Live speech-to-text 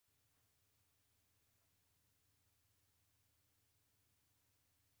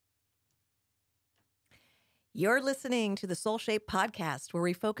You're listening to the SoulShape Podcast, where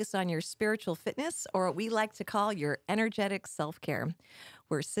we focus on your spiritual fitness, or what we like to call your energetic self-care.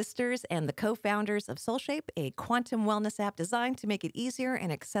 We're sisters and the co-founders of SoulShape, a quantum wellness app designed to make it easier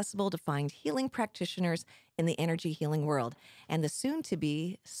and accessible to find healing practitioners in the energy healing world, and the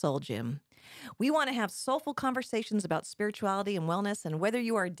soon-to-be Soul Gym. We want to have soulful conversations about spirituality and wellness, and whether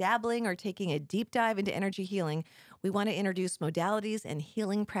you are dabbling or taking a deep dive into energy healing, we want to introduce modalities and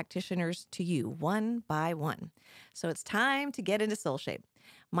healing practitioners to you one by one. So it's time to get into SoulShape.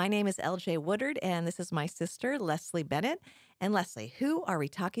 My name is LJ Woodard, and this is my sister, Leslie Bennett. And Leslie, who are we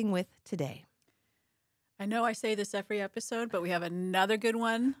talking with today? I know I say this every episode, but we have another good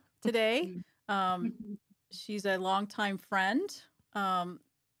one today. She's a longtime friend,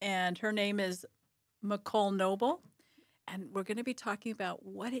 and her name is Micole Noble. And we're going to be talking about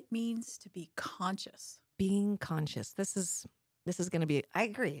what it means to be conscious. Being conscious. This is going to be, I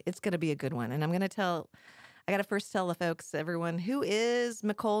agree, it's going to be a good one. And I got to first tell the folks, everyone, who is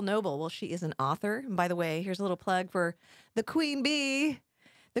Micole Noble? Well, she is an author. And by the way, here's a little plug for the Queen Bee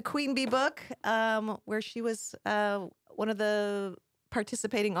book, where she was one of the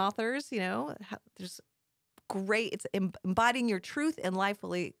participating authors. You know, there's great, it's embodying your truth and life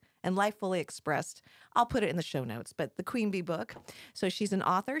fully expressed. I'll put it in the show notes, but the Queen Bee book. So she's an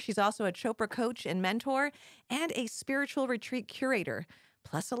author. She's also a Chopra Coach and mentor and a Spiritual Retreat Curator,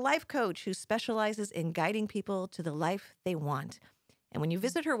 plus a life coach who specializes in guiding people to the life they want. And when you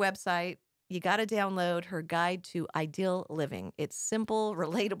visit her website, you got to download her guide to ideal living. It's simple,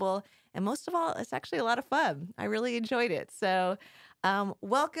 relatable, and most of all, it's actually a lot of fun. I really enjoyed it. So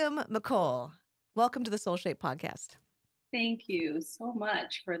welcome, Micole. Welcome to the SoulShape Podcast. Thank you so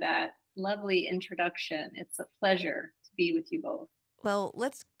much for that lovely introduction. It's a pleasure to be with you both. Well,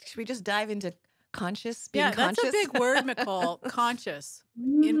 should we just dive into being conscious? That's a big word, Micole, conscious.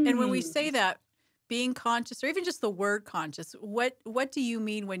 And when we say that, being conscious, or even just the word conscious, what do you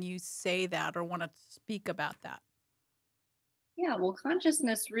mean when you say that or want to speak about that? Yeah, well,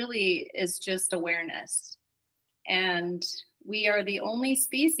 consciousness really is just awareness. And we are the only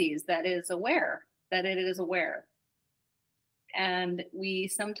species that is aware that it is aware. And we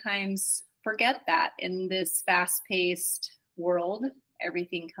sometimes forget that in this fast-paced world,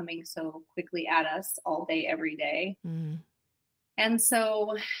 everything coming so quickly at us all day, every day. And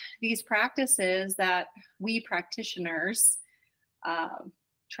so these practices that we practitioners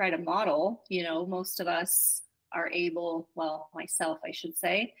try to model, most of us are able, well, myself, I should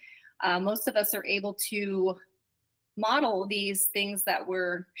say, most of us are able to model these things that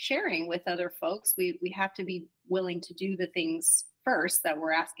we're sharing with other folks. We have to be willing to do the things first that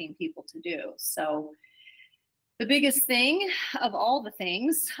we're asking people to do. So the biggest thing of all the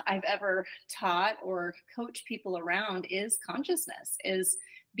things I've ever taught or coached people around is consciousness, is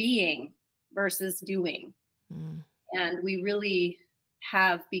being versus doing. And we really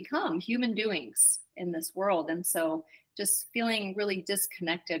have become human doings in this world. And so just feeling really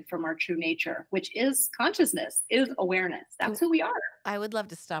disconnected from our true nature, which is consciousness, is awareness. That's who we are. I would love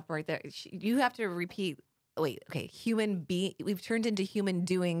to stop right there. You have to repeat. Wait, okay. We've turned into human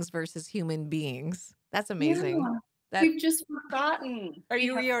doings versus human beings. That's amazing. Yeah, we've just forgotten. Are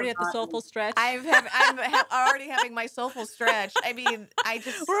you already at the soulful stretch? I'm already having my soulful stretch. I mean,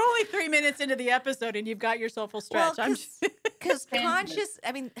 we're only 3 minutes into the episode and you've got your soulful stretch. Well, because conscious,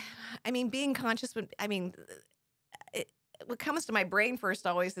 I mean, being conscious, what comes to my brain first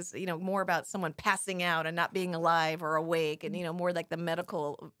always is, more about someone passing out and not being alive or awake, and, more like the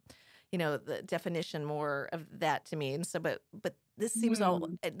medical, the definition more of that to me. And so, but this seems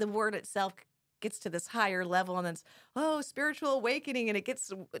the word itself gets to this higher level, and it's, spiritual awakening. And it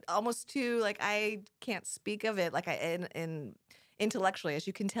gets almost too, like, I can't speak of it. Like and intellectually, as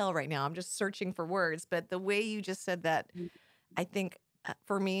you can tell right now, I'm just searching for words, but the way you just said that, I think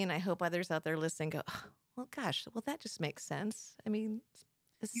for me, and I hope others out there listening go, well, gosh, that just makes sense. I mean,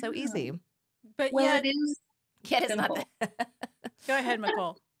 it's so easy. But it is. Yet it's not that. Go ahead,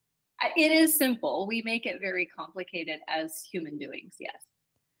 Micole. It is simple. We make it very complicated as human doings. Yes.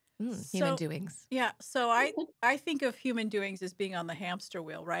 Human doings. Yeah. So I think of human doings as being on the hamster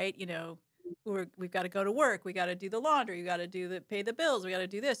wheel, right? We've got to go to work. We got to do the laundry. We got to pay the bills. We got to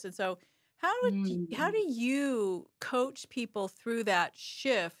do this. And so how do you coach people through that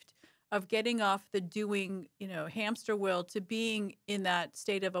shift of getting off the doing, hamster wheel to being in that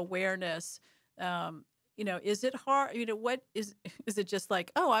state of awareness? Is it hard? What is it just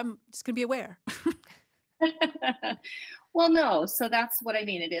like, I'm just going to be aware? Well, no. So that's what I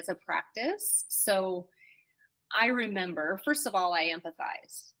mean. It is a practice. So I remember, first of all, I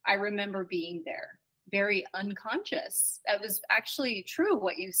empathize. I remember being there. very unconscious. That was actually true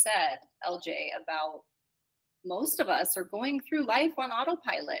what you said, LJ, about most of us are going through life on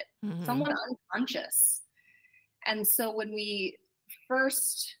autopilot, Mhm. somewhat unconscious. And so when we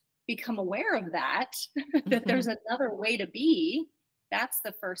first become aware of that, that there's another way to be, that's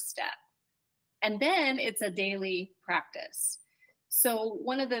the first step. And then it's a daily practice. So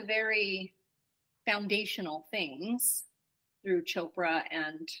one of the very foundational things through Chopra,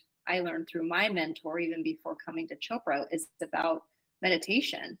 and I learned through my mentor even before coming to Chopra, is about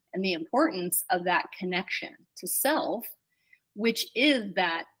meditation and the importance of that connection to self, which is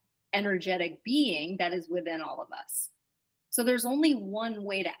that energetic being that is within all of us. So there's only one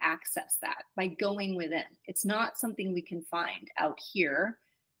way to access that, by going within. It's not something we can find out here,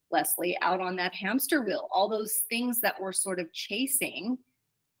 Leslie, out on that hamster wheel. All those things that we're sort of chasing,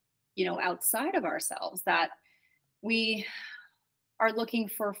 outside of ourselves, that we are looking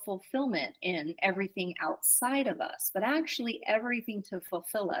for fulfillment in everything outside of us. But actually, everything to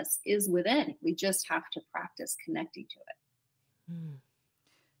fulfill us is within. We just have to practice connecting to it. Mm.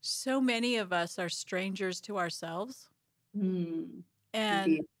 So many of us are strangers to ourselves. Mm.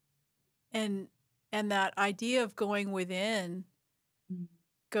 And Indeed. and that idea of going within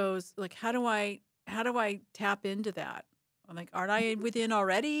goes like, how do I tap into that? I'm like, aren't I within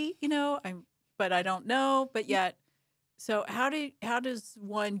already? But I don't know. But yet, so how does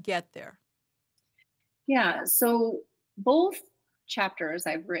one get there? Yeah. So both chapters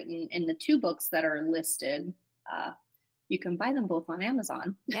I've written in the 2 books that are listed. You can buy them both on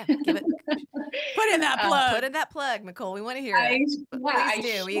Amazon. Yeah, give it. Put in that plug. Put in that plug, Micole. We want to hear it. Please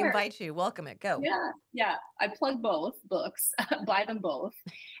do. We invite you. Welcome it. Go. Yeah. I plug both books, buy them both,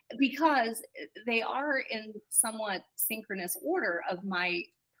 because they are in somewhat synchronous order of my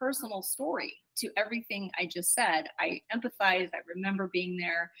personal story to everything I just said. I empathize. I remember being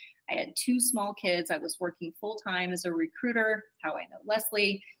there. I had 2 small kids. I was working full-time as a recruiter, how I know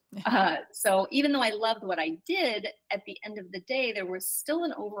Leslie. So even though I loved what I did, at the end of the day, there was still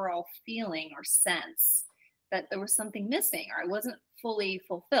an overall feeling or sense that there was something missing, or I wasn't fully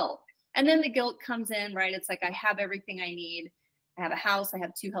fulfilled. And then the guilt comes in, right? It's like, I have everything I need. I have a house. I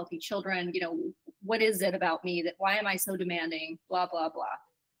have 2 healthy children. What is it about me why am I so demanding? Blah, blah, blah.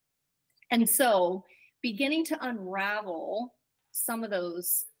 And so beginning to unravel some of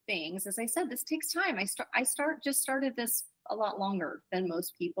those things, as I said, this takes time. I started this a lot longer than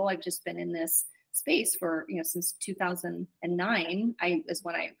most people. I've just been in this space for, since 2009. Is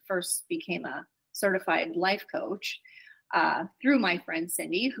when I first became a certified life coach, through my friend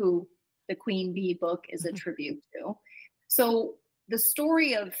Cindy, who the Queen Bee book is a tribute to. So the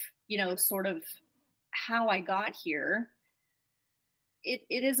story of, sort of how I got here, it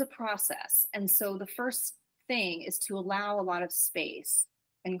is a process. And so the first thing is to allow a lot of space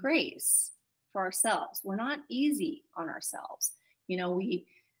and grace for ourselves. We're not easy on ourselves. We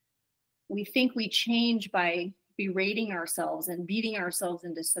think we change by berating ourselves and beating ourselves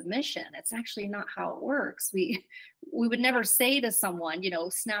into submission. It's actually not how it works. We would never say to someone,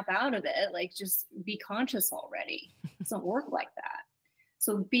 snap out of it, like, just be conscious already. It doesn't work like that.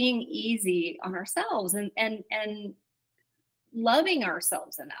 So being easy on ourselves and loving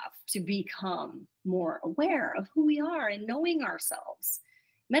ourselves enough to become more aware of who we are and knowing ourselves.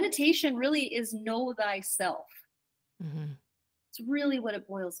 Meditation really is know thyself. Mm-hmm. It's really what it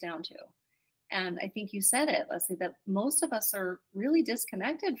boils down to. And I think you said it, Leslie, that most of us are really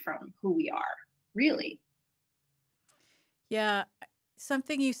disconnected from who we are, really. Yeah.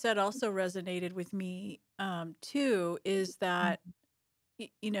 Something you said also resonated with me, too, is that,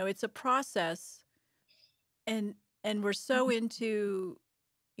 it's a process, and we're so into,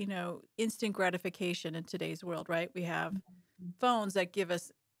 instant gratification in today's world, right? We have phones that give us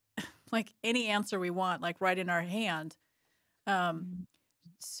like any answer we want, like right in our hand.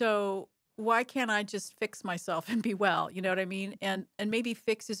 So why can't I just fix myself and be well? You know what I mean? And maybe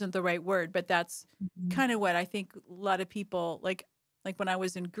fix isn't the right word, but that's kind of what I think a lot of people like when I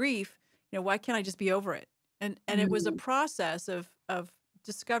was in grief, why can't I just be over it? And it was a process of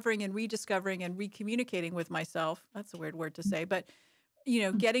discovering and rediscovering and recommunicating with myself. That's a weird word to say, but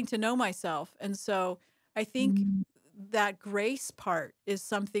getting to know myself. And so I think that grace part is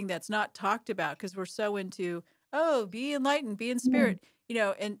something that's not talked about, because we're so into, be enlightened, be in spirit,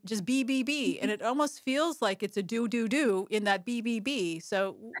 and just be. And it almost feels like it's a do in that be.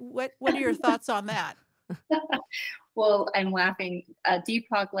 So what are your thoughts on that? Well, I'm laughing.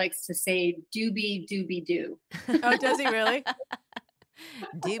 Deepak likes to say doobie do. Oh, does he really?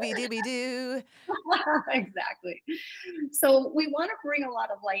 Doobie do. Exactly. So we want to bring a lot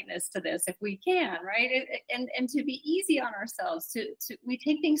of lightness to this if we can, right? And to be easy on ourselves. We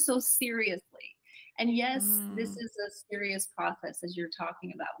take things so seriously. And yes, this is a serious process, as you're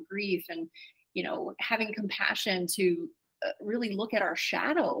talking about grief. And having compassion to really look at our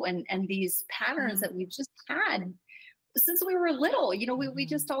shadow and these patterns that we've just had since we were little. We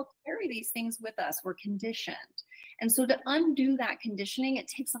just all carry these things with us. We're conditioned. And so to undo that conditioning, it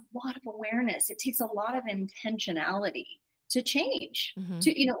takes a lot of awareness. It takes a lot of intentionality to change.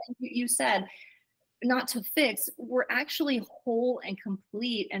 You said not to fix. We're actually whole and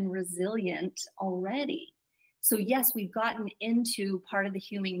complete and resilient already. So yes, we've gotten into part of the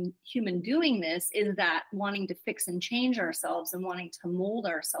human doing this is that wanting to fix and change ourselves and wanting to mold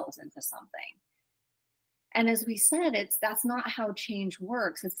ourselves into something. And as we said, that's not how change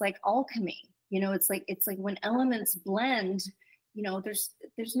works. It's like alchemy. It's like when elements blend,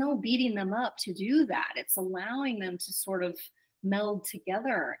 there's no beating them up to do that. It's allowing them to sort of meld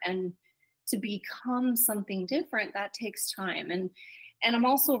together and to become something different. That takes time. And I'm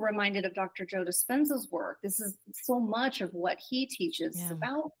also reminded of Dr. Joe Dispenza's work. This is so much of what he teaches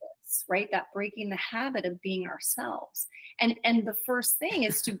about this, right? That breaking the habit of being ourselves. And the first thing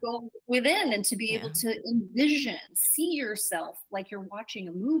is to go within and to be able to envision, see yourself like you're watching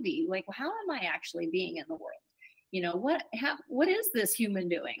a movie. Like, how am I actually being in the world? What is this human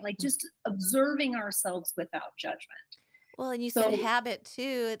doing? Like just observing ourselves without judgment. Well, and you said habit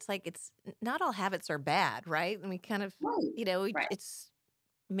too. It's like, it's not all habits are bad, right? And we kind of, it's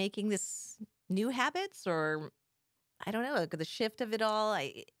making this new habits, or I don't know, the shift of it all.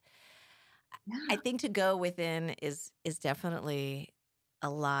 I think to go within is definitely a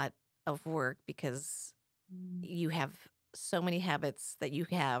lot of work, because you have so many habits that you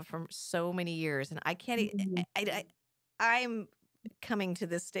have from so many years, and I can't. I'm coming to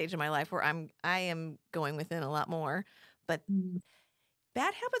this stage in my life where I am going within a lot more, but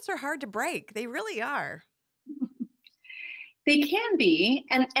bad habits are hard to break. They really are. They can be,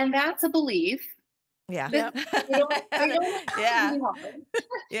 and that's a belief. Yeah. They don't have to be hard. Yeah.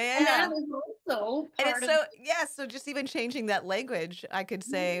 And that is also part of so just even changing that language, I could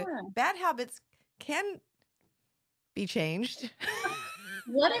say bad habits can be changed.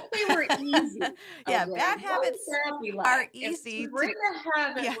 What if they were easy? Bad habits are easy. If bring a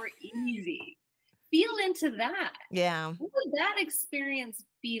habit were easy. Feel into that. Yeah. What would that experience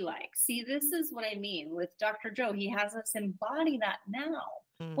be like? See, this is what I mean with Dr. Joe. He has us embody that now.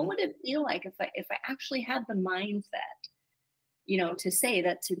 What would it feel like if I actually had the mindset, to say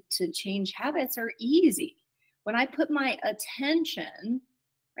that to change habits are easy? When I put my attention,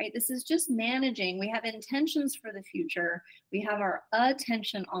 right? This is just managing. We have intentions for the future. We have our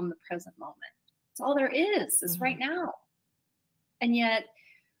attention on the present moment. That's all there is. It's right now. And yet,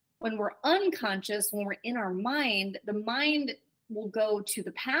 when we're unconscious, when we're in our mind, the mind will go to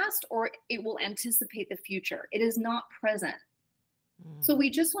the past or it will anticipate the future. It is not present. So we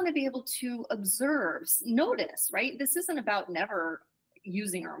just want to be able to observe, notice, right? This isn't about never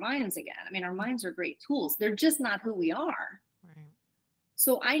using our minds again. I mean, our minds are great tools. They're just not who we are. Right.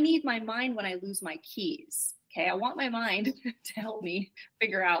 So I need my mind when I lose my keys. Okay. I want my mind to help me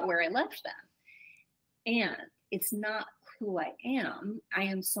figure out where I left them. And it's not who I am. I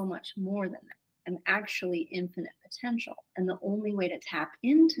am so much more than that. I'm actually infinite potential. And the only way to tap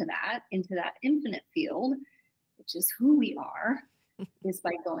into that infinite field, which is who we are, is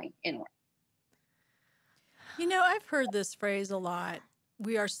by going inward. I've heard this phrase a lot.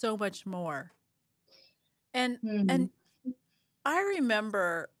 We are so much more. And I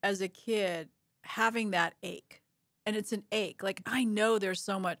remember as a kid having that ache. And it's an ache. Like, I know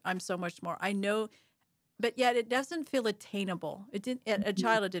I'm so much more. I know, but yet it doesn't feel attainable. A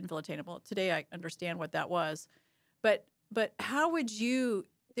child, it didn't feel attainable. Today I understand what that was. But how would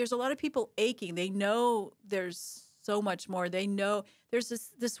there's a lot of people aching. They know there's so much more. They know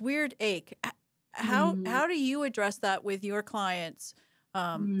there's this weird ache. How do you address that with your clients?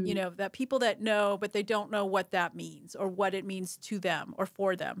 That people that know, but they don't know what that means or what it means to them or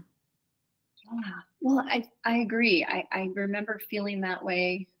for them. Yeah. Well, I agree. I remember feeling that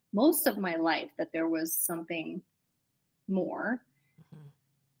way most of my life, that there was something more.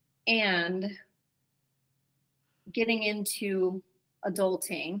 And getting into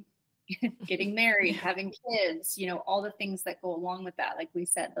adulting, getting married, having kids, all the things that go along with that. Like we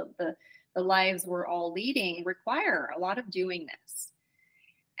said, the lives we're all leading require a lot of doing this.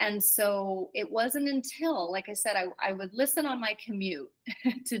 And so it wasn't until, like I said, I would listen on my commute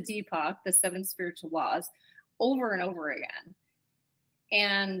to Deepak, the 7 spiritual laws, over and over again.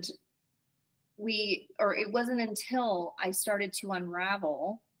 And it wasn't until I started to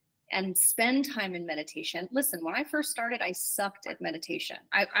unravel and spend time in meditation. Listen, when I first started, I sucked at meditation.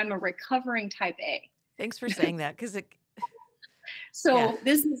 I'm a recovering type A. Thanks for saying that, because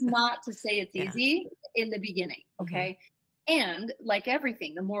this is not to say it's easy in the beginning, okay? And like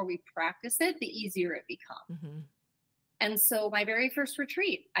everything, the more we practice it, the easier it becomes. Mm-hmm. And so my very first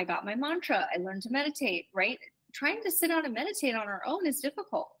retreat, I got my mantra. I learned to meditate, right? Trying to sit down and meditate on our own is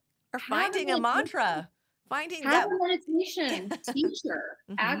difficult. Or finding a mantra. Finding have that a meditation teacher.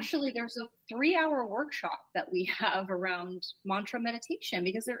 Mhm. Actually, there's a 3-hour workshop that we have around mantra meditation,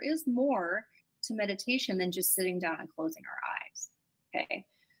 because there is more to meditation than just sitting down and closing our eyes. Okay.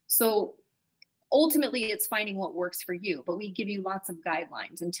 So ultimately it's finding what works for you, but we give you lots of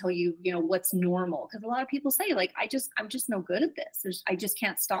guidelines and tell you, what's normal. Because a lot of people say, like, I'm just no good at this. I just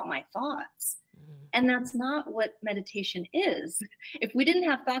can't stop my thoughts. Mhm. And that's not what meditation is. If we didn't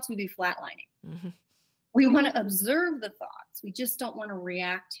have thoughts, we'd be flatlining. Mm-hmm. We want to observe the thoughts. We just don't want to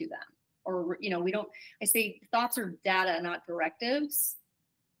react to them. Or, I say thoughts are data, not directives.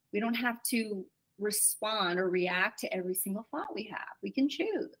 We don't have to respond or react to every single thought we have. We can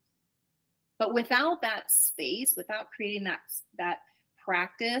choose. But without that space, without creating that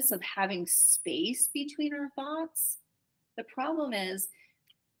practice of having space between our thoughts, the problem is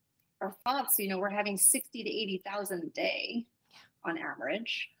our thoughts, we're having 60 to 80,000 a day on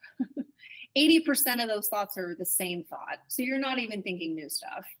average. 80% of those thoughts are the same thought. So you're not even thinking new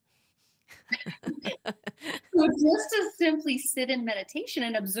stuff. So just to simply sit in meditation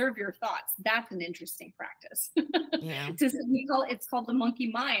and observe your thoughts, that's an interesting practice. Yeah. It's called the monkey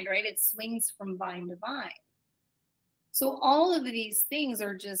mind, right? It swings from vine to vine. So all of these things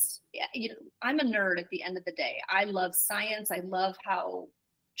are just, I'm a nerd at the end of the day. I love science. I love how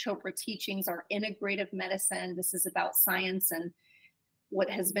Chopra teachings are integrative medicine. This is about science and what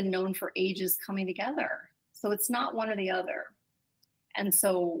has been known for ages coming together. So it's not one or the other. And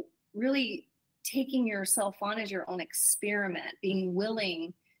so really taking yourself on as your own experiment, being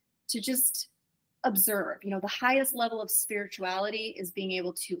willing to just observe. The highest level of spirituality is being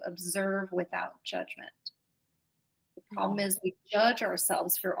able to observe without judgment. The problem is we judge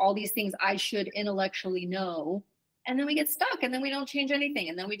ourselves for all these things I should intellectually know, and then we get stuck, and then we don't change anything,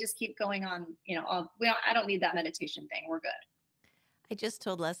 and then we just keep going on, I don't need that meditation thing. We're good. I just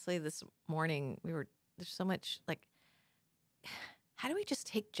told Leslie this morning, there's so much like, how do we just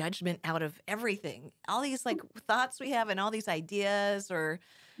take judgment out of everything? All these like thoughts we have and all these ideas or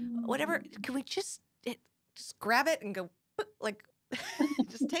whatever. Can we just grab it and go like,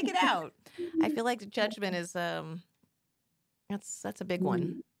 just take it out? I feel like judgment is, that's a big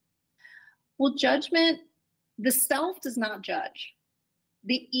one. Well, judgment, the self does not judge.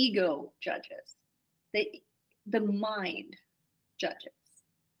 The ego judges. The mind judges.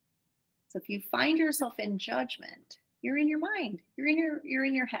 So if you find yourself in judgment, you're in your mind, you're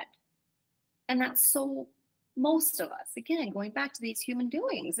in your head. And that's so most of us, again, going back to these human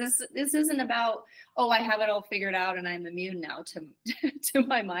doings, this isn't about, I have it all figured out and I'm immune now to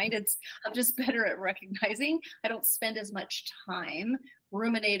my mind. I'm just better at recognizing. I don't spend as much time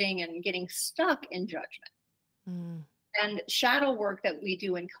ruminating and getting stuck in judgment. Mm. And shadow work that we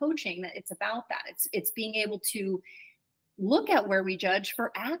do in coaching, that it's about that. It's being able to look at where we judge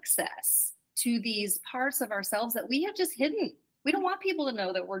for access to these parts of ourselves that we have just hidden. We don't want people to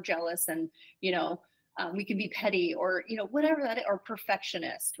know that we're jealous and, we can be petty or, whatever that is, or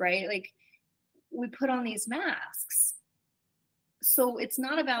perfectionist, right? Like we put on these masks. So it's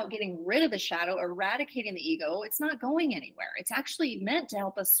not about getting rid of the shadow, eradicating the ego. It's not going anywhere. It's actually meant to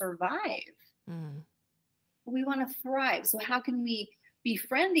help us survive. Mm. We want to thrive. So how can we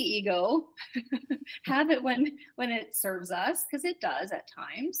befriend the ego, have it when it serves us? Because it does at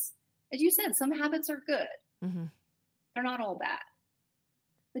times. As you said, some habits are good. Mm-hmm. They're not all bad.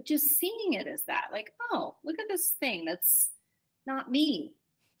 But just seeing it as that, like, oh, look at this thing that's not me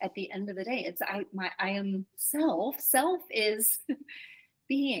at the end of the day. It's I am self. Self is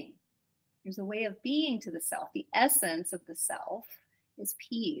being. There's a way of being to the self. The essence of the self is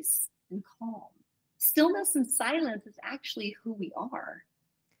peace and calm. Stillness and silence is actually who we are.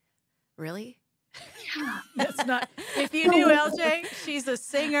 Really? Yeah. That's not, if you knew LJ, she's a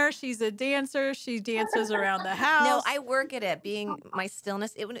singer, she's a dancer, she dances around the house. No, I work at it, being my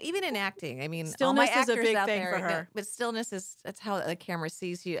stillness, even in acting. I mean, stillness all my actors is a big out thing there, for her. But stillness that's how the camera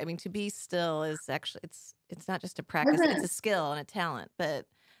sees you. I mean, to be still is actually, it's not just a practice, it's a skill and a talent. But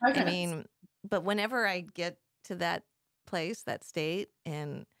I mean, but whenever I get to that place, that state,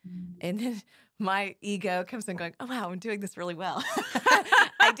 and then my ego comes in going, oh wow, I'm doing this really well.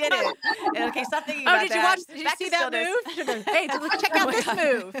 I did it. And, okay, stop thinking about that. Did you see that move? Hey, check out this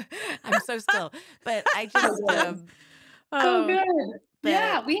move. I'm so still. But I just so good.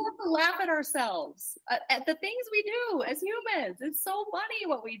 Yeah, we have to laugh at ourselves at the things we do as humans. It's so funny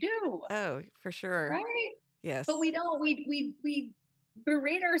what we do. Oh, for sure. Right? Yes. But we don't. We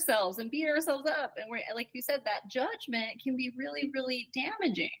berate ourselves and beat ourselves up. And we're, like you said, that judgment can be really, really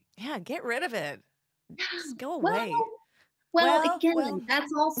damaging. Yeah, get rid of it. Just go Well, away. again,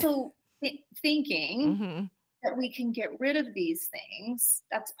 that's also thinking Mhm. that we can get rid of these things.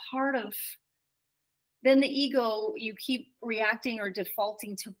 That's part of, then the ego, you keep reacting or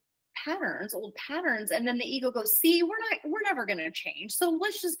defaulting to patterns, old patterns, and then the ego goes, see, we're never going to change, so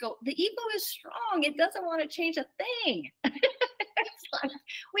let's just go. The ego is strong. It doesn't want to change a thing. It's like,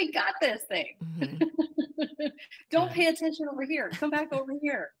 we got this thing. Mhm. Don't pay attention over here, come back over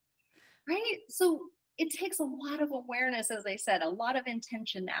here, right? So it takes a lot of awareness, as I said, a lot of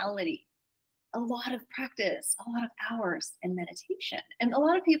intentionality, a lot of practice, a lot of hours and meditation. And a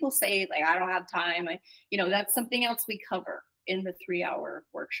lot of people say, like, I don't have time. That's something else we cover in the 3-hour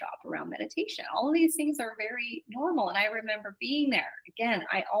workshop around meditation. All of these things are very normal. And I remember being there. Again,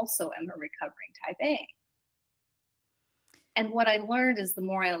 I also am a recovering type A. And what I learned is the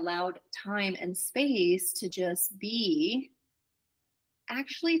more I allowed time and space to just be,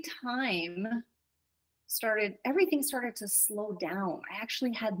 actually everything started to slow down. I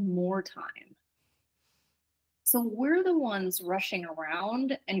actually had more time. So we're the ones rushing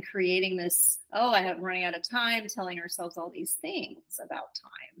around and creating this, I'm running out of time, telling ourselves all these things about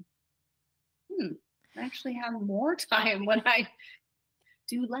time. I actually have more time when I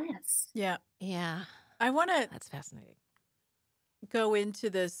do less. Yeah. Yeah. I want to That's fascinating. go into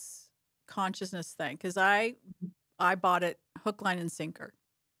this consciousness thing because I bought it hook, line, and sinker.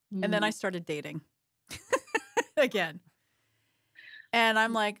 And then I started dating again. And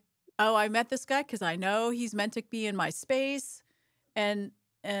I'm like, oh, I met this guy because I know he's meant to be in my space. And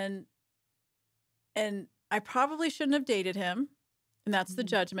I probably shouldn't have dated him. And that's the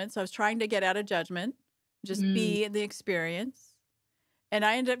judgment. So I was trying to get out of judgment, just be in the experience. And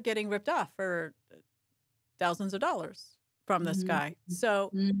I ended up getting ripped off for thousands of dollars from this guy. So,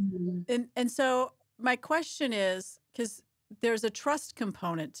 and so my question is, because there's a trust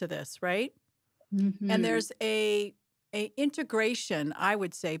component to this, right? And there's a integration, I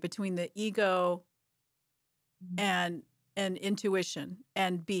would say, between the ego and intuition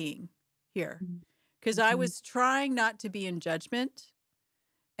and being here. Because I was trying not to be in judgment.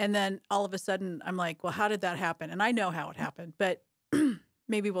 And then all of a sudden I'm like, well, how did that happen? And I know how it happened, but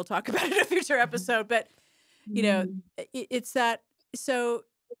maybe we'll talk about it in a future episode. But, it's that, so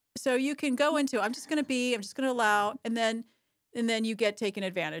you can go into, I'm just going to allow, and then you get taken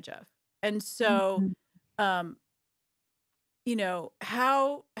advantage of. And so, how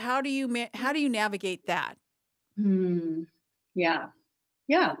do you navigate that? Yeah.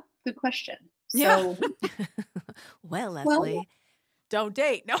 Good question. Yeah. So, Well, Leslie, don't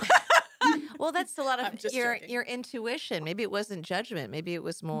date. No. well, that's a lot I'm of just your joking. your intuition. Maybe it wasn't judgment. Maybe it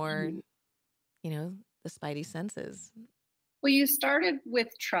was more, the spidey senses. well, you started with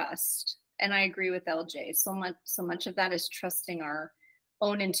trust, and I agree with LJ. So much of that is trusting our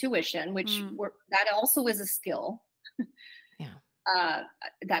own intuition, which that also is a skill. Yeah.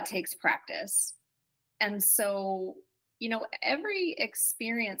 That takes practice. And so, every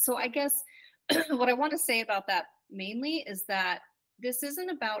experience. So I guess what I want to say about that mainly is that this isn't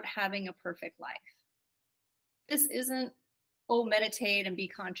about having a perfect life. This isn't, meditate and be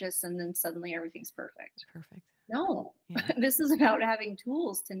conscious and then suddenly everything's perfect. Perfect. No, Yeah. this is about having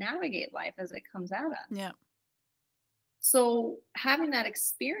tools to navigate life as it comes at us. Yeah. So having that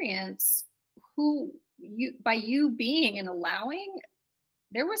experience, by you being and allowing,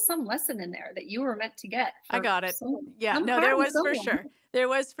 there was some lesson in there that you were meant to get. I got it. There was for sure. There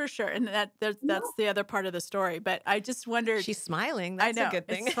was for sure. And that's the other part of the story. But I just wondered. She's smiling. That's I know, a good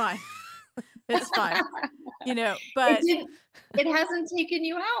thing. It's fine. It's fine. But it hasn't taken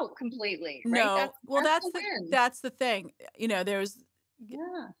you out completely. Right? No. That's the thing. There's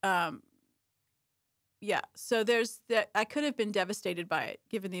so there's that. I could have been devastated by it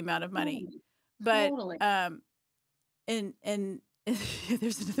given the amount of money. But totally. And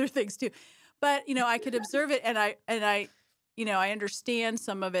there's other things too. But I could observe it and I I understand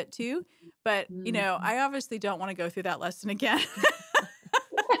some of it too. But I obviously don't want to go through that lesson again.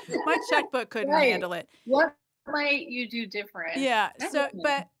 My checkbook couldn't handle it. What might you do different? Yeah. So,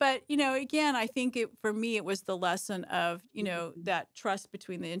 but again, I think for me, it was the lesson of, that trust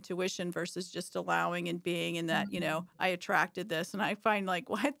between the intuition versus just allowing and being, and that, I attracted this, and I find like,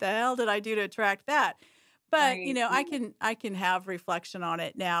 what the hell did I do to attract that? But, I can have reflection on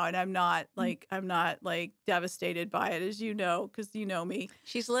it now, and I'm not like devastated by it, as because you know me.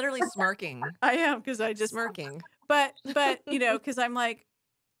 She's literally smirking. I am, because I just smirking. But because I'm like,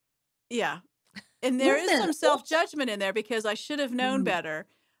 yeah. And there is some self-judgment in there because I should have known better.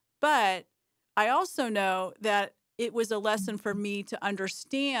 But I also know that it was a lesson for me to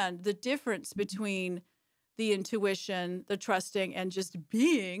understand the difference between the intuition, the trusting, and just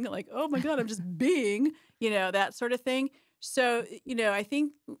being like, oh my God, I'm just being, that sort of thing. So, I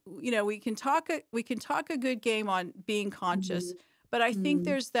think, we can talk a good game on being conscious, but I think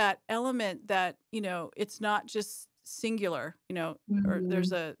there's that element that, it's not just singular, or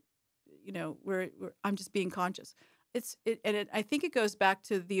there's a, where I'm just being conscious. I think it goes back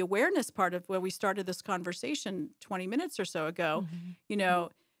to the awareness part of where we started this conversation 20 minutes or so ago.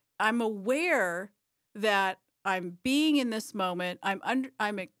 I'm aware that I'm being in this moment. I'm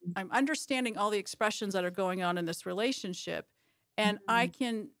understanding all the expressions that are going on in this relationship, and I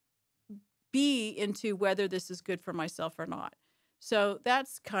can be into whether this is good for myself or not. So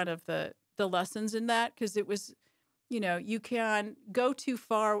that's kind of the lessons in that, because it was, you can go too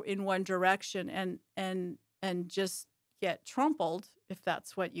far in one direction and just get trampled if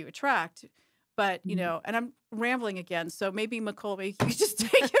that's what you attract. But, and I'm rambling again. So maybe Micole, maybe you just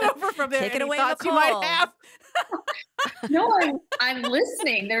take it over from there. Take it Any away, thoughts Micole. you might have? No, I'm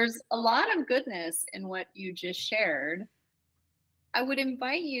listening. There's a lot of goodness in what you just shared. I would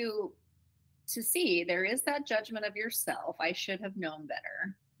invite you to see there is that judgment of yourself. I should have known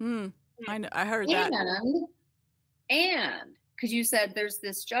better. I heard that. And because you said there's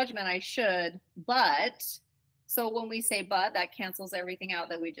this judgment, I should, but. So when we say but, that cancels everything out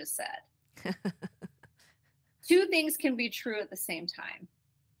that we just said. Two things can be true at the same time.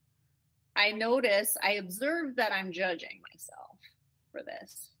 I observe that I'm judging myself for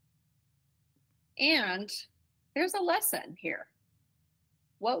this. And there's a lesson here.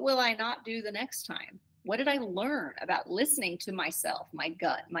 What will I not do the next time? What did I learn about listening to myself, my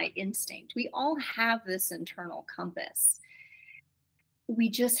gut, my instinct? We all have this internal compass. We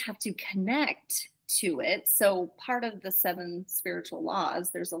just have to connect to it. So part of the 7 spiritual laws,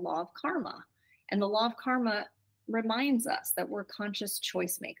 there's a law of karma. And the law of karma reminds us that we're conscious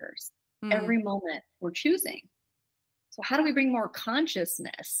choice makers. Every moment we're choosing. So how do we bring more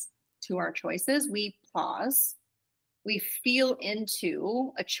consciousness to our choices? We pause. We feel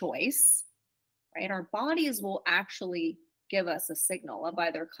into a choice, right? Our bodies will actually give us a signal of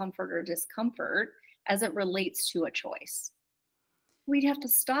either comfort or discomfort as it relates to a choice. We'd have to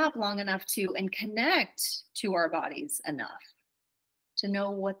stop long enough to and connect to our bodies enough to know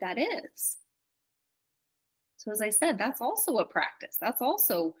what that is. So as I said, that's also a practice. That's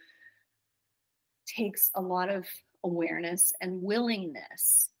also takes a lot of awareness and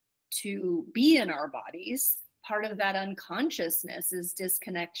willingness to be in our bodies. Part of that unconsciousness is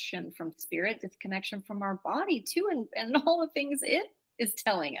disconnection from spirit, disconnection from our body too, and all the things it is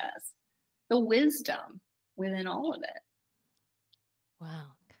telling us, the wisdom within all of it. Wow.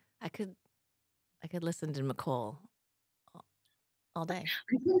 I could listen to Micole all day.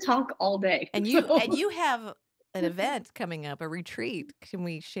 I can talk all day. And you have an event coming up, a retreat. Can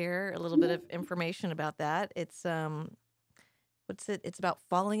we share a little bit of information about that? It's it's about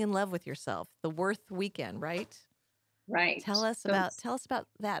falling in love with yourself. The Worth Weekend, right? Right. Tell us about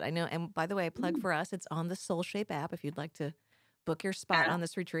that. I know, and by the way, plug for us, it's on the SoulShape app if you'd like to book your spot on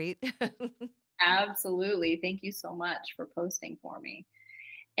this retreat. Absolutely. Thank you so much for posting for me.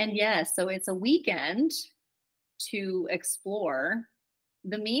 And yes, so it's a weekend to explore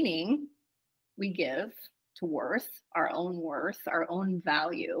the meaning we give to worth, our own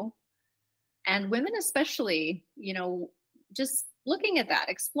value. And women especially, just looking at that,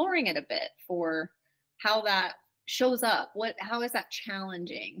 exploring it a bit for how that shows up. How is that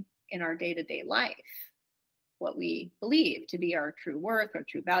challenging in our day-to-day life? What we believe to be our true worth, our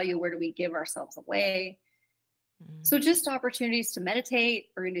true value, where do we give ourselves away? So just opportunities to meditate.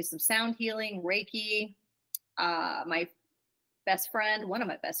 We're going to do some sound healing, Reiki. My best friend, one of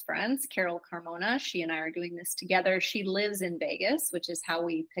my best friends, Carol Carmona, she and I are doing this together. She lives in Vegas, which is how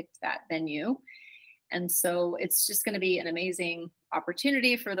we picked that venue. And so it's just going to be an amazing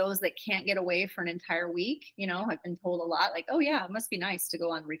opportunity for those that can't get away for an entire week. I've been told a lot like, oh yeah, it must be nice to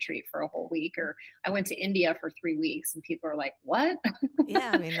go on retreat for a whole week. Or I went to India for 3 weeks and people are like, what?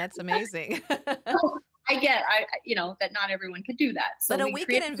 Yeah. I mean, that's amazing. I get, that not everyone could do that. So but a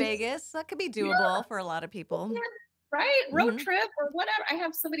weekend in Vegas, that could be doable for a lot of people. Yeah, right? Road trip or whatever. I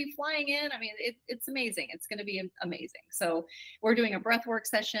have somebody flying in. I mean, it's amazing. It's going to be amazing. So we're doing a breathwork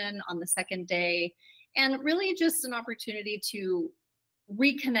session on the second day, and really just an opportunity to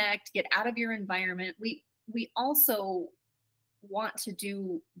reconnect, get out of your environment. We also want to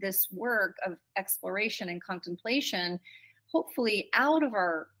do this work of exploration and contemplation, hopefully out of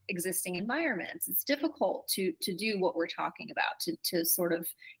our existing environments. It's difficult to do what we're talking about, to sort of,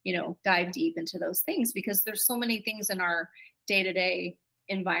 dive deep into those things, because there's so many things in our day-to-day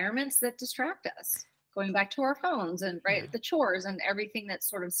environments that distract us. going back to our phones and Yeah. the chores and everything that's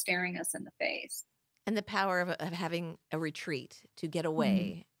sort of staring us in the face. And the power of having a retreat to get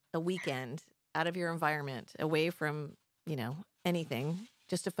away, a weekend out of your environment, away from, anything,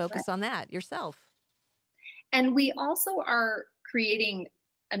 just to focus on that yourself. And we also are creating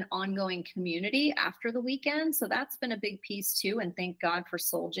an ongoing community after the weekend. So that's been a big piece too. And thank God for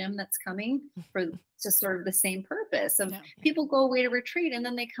Soul Gym that's coming for to serve the same purpose of people go away to retreat and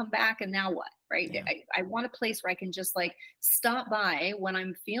then they come back and now what, right? Yeah. I want a place where I can just like stop by when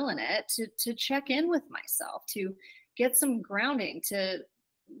I'm feeling it to check in with myself, to get some grounding, to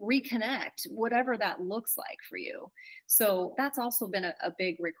reconnect, whatever that looks like for you. So that's also been a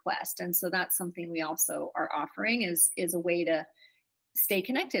big request. And so that's something we also are offering is a way to stay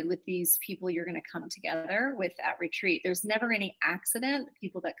connected with these people you're going to come together with at retreat. There's never any accident.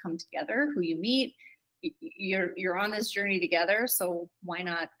 People that come together, who you meet, you're on this journey together. So why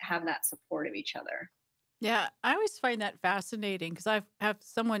not have that support of each other? Yeah, I always find that fascinating because I have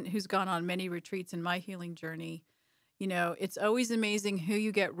someone who's gone on many retreats in my healing journey. It's always amazing who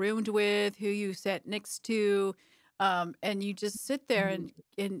you get roomed with, who you sit next to, and you just sit there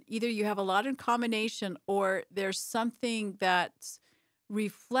and either you have a lot in combination or there's something that's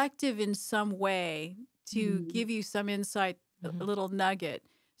reflective in some way to give you some insight, a little nugget.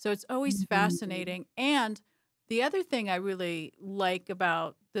 So it's always fascinating. And the other thing I really like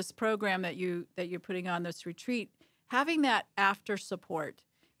about this program that you're putting on, this retreat, having that after support,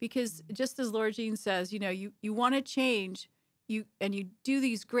 because just as Laura Jean says, you want to change, you do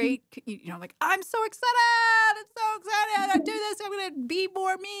these great, like, I'm so excited, it's so excited, I do this, I'm going to be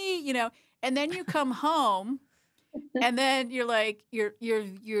more me, and then you come home. And then you're like,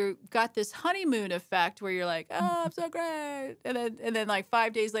 you're got this honeymoon effect where you're like, oh, I'm so great. And then like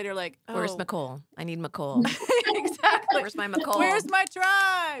 5 days later, like, oh. Where's Micole? I need Micole. Exactly. Where's my Micole? Where's my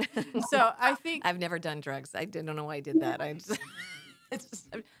tribe? So I think I've never done drugs. I don't know why I did that. I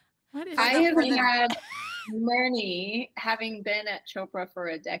have had many, having been at Chopra for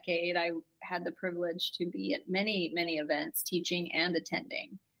a decade, I had the privilege to be at many, many events, teaching and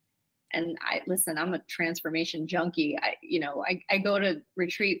attending. And I'm a transformation junkie. I go to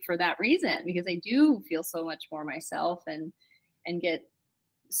retreat for that reason, because I do feel so much more myself and get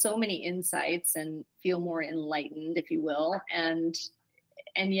so many insights and feel more enlightened, if you will. And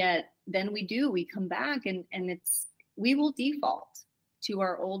yet then we come back and we will default to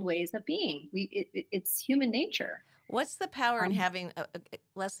our old ways of being. It's human nature. What's the power in having,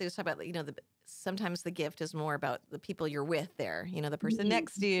 Leslie was talking about, sometimes the gift is more about the people you're with there, the person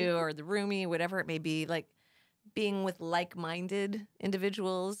next to you or the roomie, whatever it may be, like being with like-minded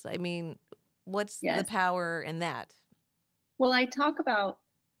individuals. I mean, what's the power in that? Well, I talk about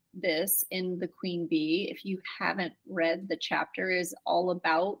this in the Queen Bee. If you haven't read, the chapter is all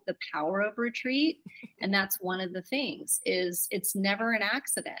about the power of retreat. And that's one of the things is it's never an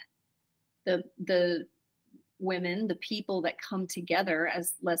accident. The women, the people that come together,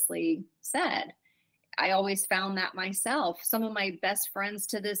 as Leslie said, I always found that myself. Some of my best friends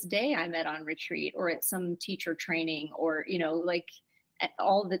to this day I met on retreat or at some teacher training, or like at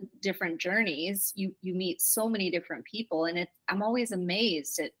all the different journeys, you meet so many different people, and I'm always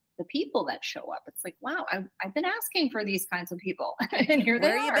amazed at the people that show up. It's like, wow, I've been asking for these kinds of people, and here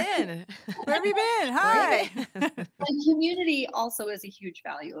they are. Where you been? Where have you been? Hi. And community also is a huge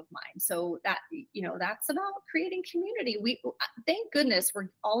value of mine. So that, that's about creating community. Thank goodness we're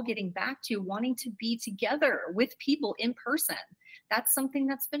all getting back to wanting to be together with people in person. That's something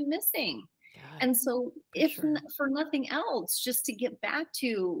that's been missing. God, and so for nothing else, just to get back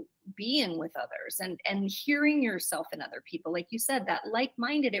to being with others and hearing yourself in other people. Like you said, that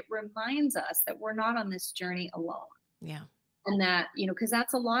like-minded, it reminds us that we're not on this journey alone. Yeah. And that, because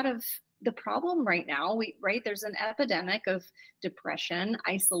that's a lot of the problem right now. There's an epidemic of depression,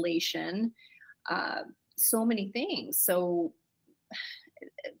 isolation, so many things. So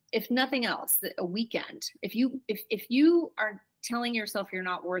if nothing else, a weekend, if you are telling yourself you're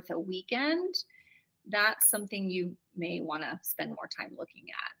not worth a weekend, that's something you may want to spend more time looking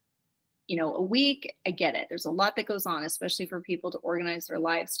at. A week, I get it. There's a lot that goes on, especially for people to organize their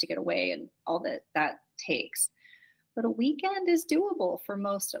lives to get away and all that takes. But a weekend is doable for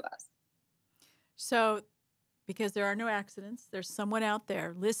most of us. So, because there are no accidents, there's someone out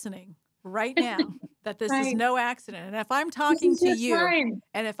there listening right now that this is no accident. And if I'm talking to you,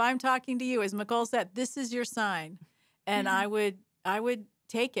 as Micole said, this is your sign. And I would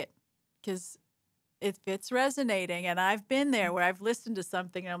take it, because if it's resonating, and I've been there where I've listened to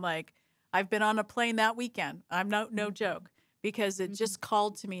something and I'm like, I've been on a plane that weekend. I'm no joke, because it just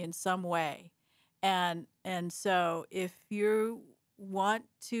called to me in some way. And so if you want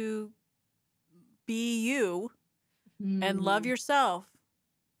to be you and love yourself,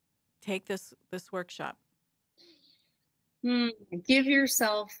 take this workshop. Give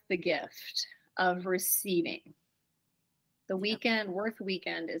yourself the gift of receiving. The Worth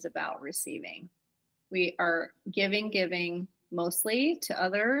Weekend is about receiving. We are giving mostly to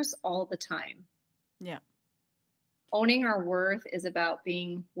others all the time. Yeah. Owning our worth is about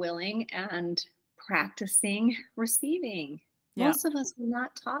being willing and practicing receiving. Yeah. Most of us were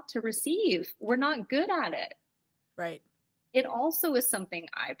not taught to receive. We're not good at it. Right. It also is something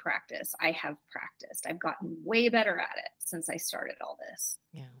I practice. I have practiced. I've gotten way better at it since I started all this.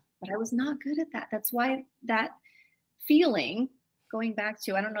 Yeah. But I was not good at that. That's why that feeling, going back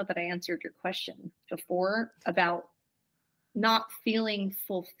to, I don't know that I answered your question before about not feeling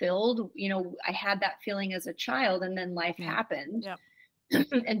fulfilled. You know, I had that feeling as a child, and then life happened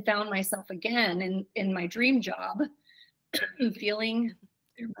and found myself again in my dream job feeling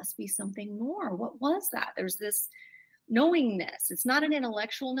there must be something more. What was that? There's this knowingness. It's not an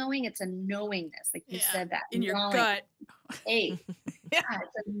intellectual knowing, it's a knowingness. Like you said, that in your gnawing. gut. It's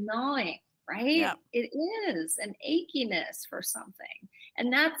a gnawing, right? Yeah. It is an achiness for something.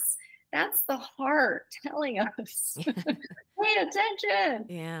 And that's the heart telling us, pay attention.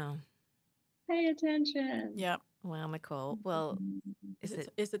 Yeah. Pay attention. Yeah. Wow, Micole. Well, is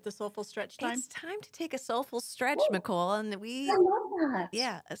it the soulful stretch time? It's time to take a soulful stretch, Micole. And I love that.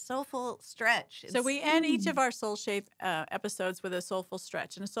 Yeah, a soulful stretch. So we end each of our SoulShape episodes with a soulful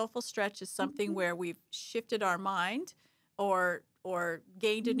stretch. And a soulful stretch is something where we've shifted our mind or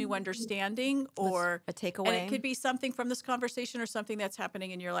gained a new understanding or a takeaway. And it could be something from this conversation or something that's happening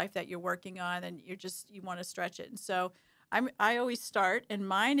in your life that you're working on and you want to stretch it. And so I always start, and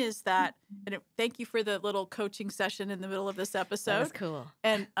mine is that, and thank you for the little coaching session in the middle of this episode. That was cool.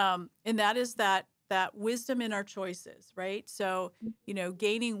 And that is that wisdom in our choices, right? So,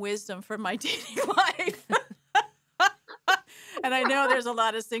 gaining wisdom from my dating life. And I know there's a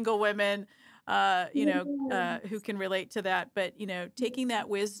lot of single women, who can relate to that, but, taking that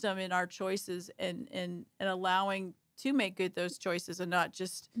wisdom in our choices and allowing to make good those choices and not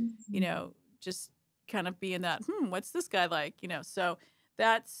just, just kind of being that, what's this guy like? So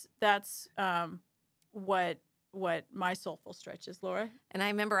that's what my soulful stretch is, Laura. And I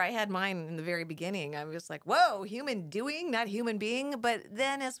remember I had mine in the very beginning. I was like, whoa, human doing, not human being. But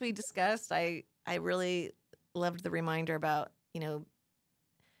then as we discussed, I really loved the reminder about,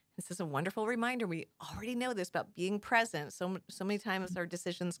 this is a wonderful reminder. We already know this about being present. So many times our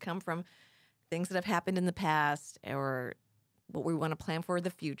decisions come from things that have happened in the past or what we want to plan for the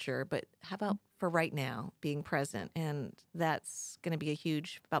future. But how about for right now, being present? And that's going to be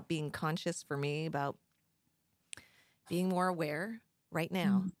about being conscious for me, about being more aware right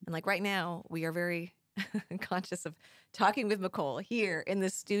now. And like right now, we are very conscious of talking with Micole here in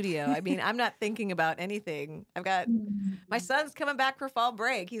this studio. I mean, I'm not thinking about anything. I've got my son's coming back for fall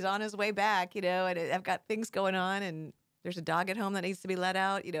break. He's on his way back, and I've got things going on, and there's a dog at home that needs to be let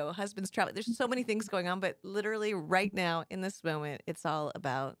out, husband's traveling. There's so many things going on, but literally right now in this moment, it's all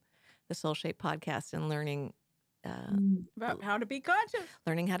about the SoulShape podcast and learning about how to be conscious.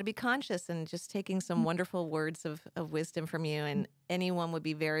 Learning how to be conscious and just taking some wonderful words of wisdom from you. And anyone would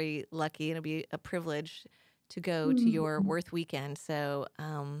be very lucky, and it'd be a privilege to go to your Worth Weekend. So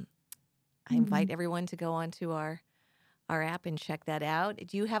I invite everyone to go onto our app and check that out.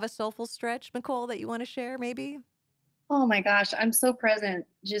 Do you have a soulful stretch, Micole, that you want to share maybe? Oh my gosh, I'm so present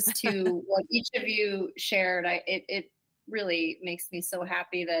just to what each of you shared. It really makes me so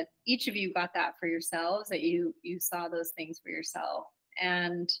happy that each of you got that for yourselves, that you saw those things for yourself.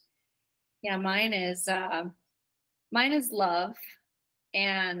 And yeah, mine is love,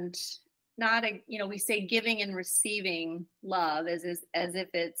 and not we say giving and receiving love as if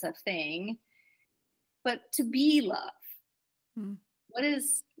it's a thing, but to be love. What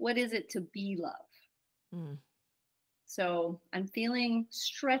is it to be love? So I'm feeling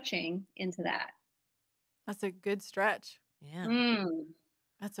stretching into that. That's a good stretch. Yeah.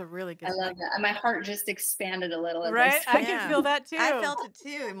 That's a really good I love that. And my heart just expanded a little. Right? I can feel that too. I felt it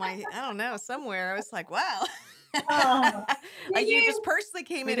too in I don't know, somewhere. I was like, wow. Oh, you just personally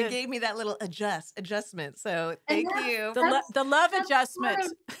came in and gave me that little adjustment. So thank you. The love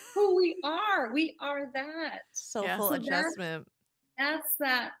adjustment. Who we are. We are that. Soulful adjustment. That's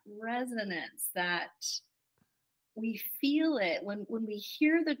that resonance that we feel it when we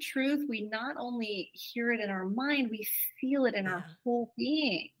hear the truth. We not only hear it in our mind, we feel it in our whole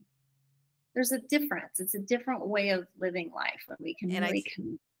being. There's a difference. It's a different way of living life when we can really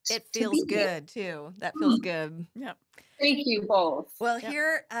connect. It feels good too. That feels good. Yeah. Thank you both. Well,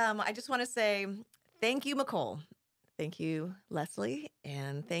 here I just want to say thank you, Micole. Thank you, Leslie.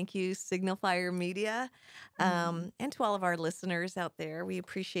 And thank you, Signal Fire Media. And to all of our listeners out there, we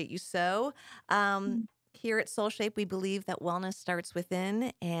appreciate you so. Here at SoulShape, we believe that wellness starts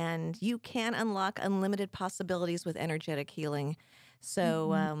within, and you can unlock unlimited possibilities with energetic healing.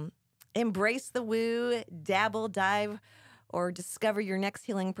 So embrace the woo, dabble, dive, or discover your next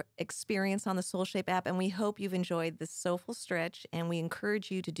healing experience on the SoulShape app. And we hope you've enjoyed this soulful stretch, and we encourage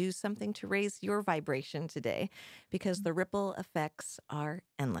you to do something to raise your vibration today, because the ripple effects are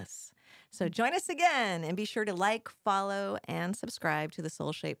endless. So join us again, and be sure to like, follow, and subscribe to the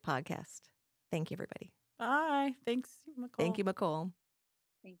SoulShape podcast. Thank you, everybody. Bye. Thanks, Micole. Thank you, Micole.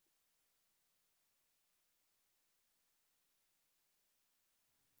 Thank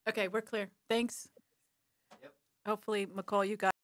you. Okay, we're clear. Thanks. Hopefully, Micole, you got